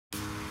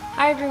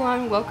Hi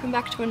everyone, welcome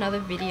back to another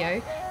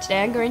video.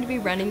 Today I'm going to be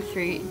running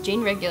through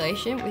gene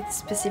regulation with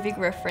specific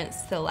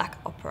reference to the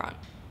Lac Operon.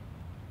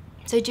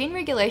 So gene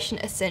regulation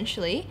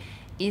essentially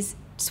is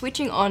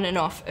switching on and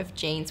off of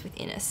genes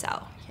within a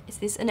cell.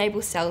 This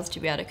enables cells to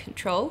be able to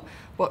control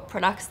what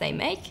products they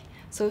make.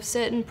 So if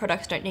certain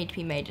products don't need to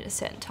be made at a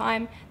certain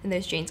time, then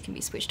those genes can be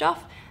switched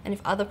off. And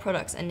if other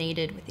products are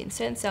needed within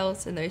certain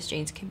cells, then those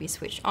genes can be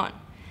switched on.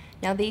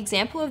 Now the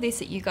example of this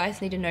that you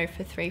guys need to know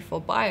for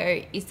 3-4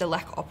 bio is the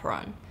Lac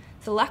Operon.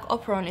 The Lac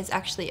Operon is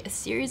actually a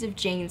series of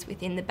genes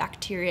within the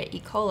bacteria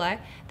E. coli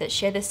that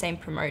share the same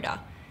promoter.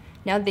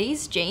 Now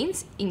these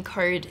genes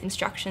encode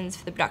instructions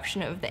for the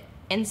production of the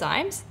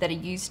enzymes that are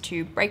used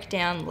to break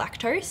down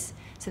lactose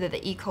so that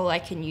the E.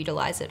 coli can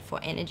utilize it for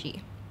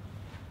energy.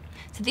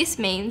 So this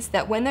means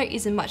that when there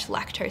isn't much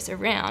lactose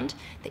around,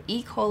 the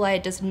E.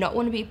 coli does not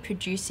want to be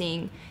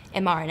producing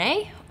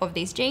mRNA of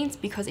these genes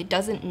because it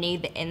doesn't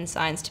need the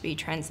enzymes to be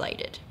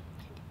translated.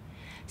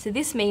 So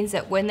this means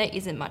that when there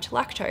isn't much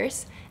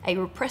lactose, a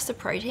repressor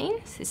protein,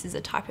 so this is a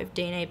type of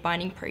DNA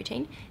binding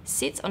protein,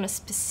 sits on a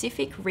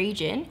specific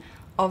region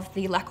of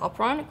the Lac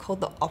Operon called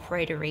the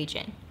operator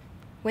region.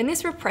 When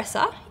this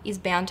repressor is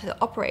bound to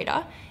the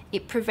operator,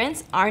 it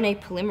prevents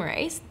RNA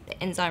polymerase, the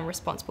enzyme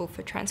responsible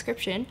for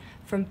transcription,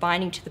 from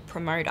binding to the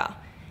promoter,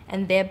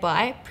 and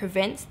thereby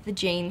prevents the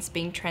genes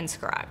being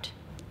transcribed.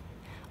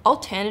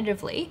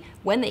 Alternatively,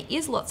 when there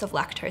is lots of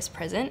lactose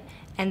present,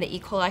 and the E.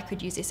 coli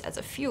could use this as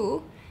a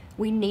fuel,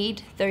 we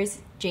need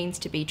those genes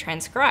to be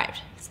transcribed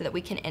so that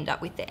we can end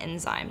up with the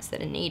enzymes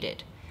that are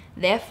needed.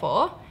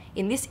 Therefore,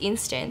 in this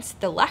instance,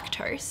 the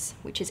lactose,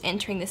 which is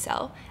entering the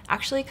cell,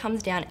 actually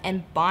comes down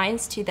and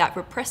binds to that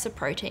repressor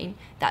protein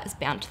that is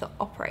bound to the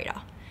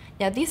operator.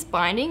 Now this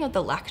binding of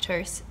the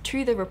lactose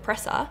to the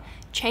repressor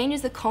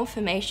changes the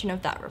conformation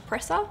of that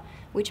repressor,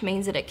 which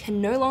means that it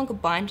can no longer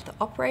bind to the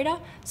operator,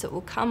 so it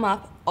will come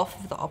up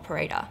off of the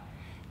operator.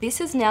 This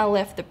has now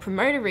left the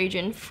promoter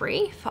region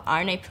free for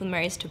RNA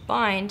polymerase to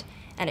bind,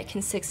 and it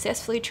can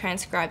successfully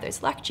transcribe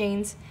those lac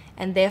genes,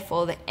 and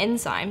therefore the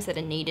enzymes that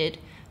are needed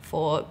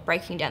for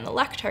breaking down the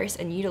lactose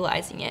and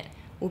utilizing it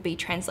will be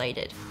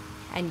translated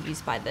and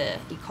used by the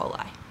E.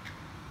 coli.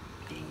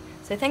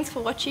 So thanks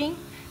for watching.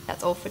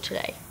 That's all for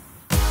today.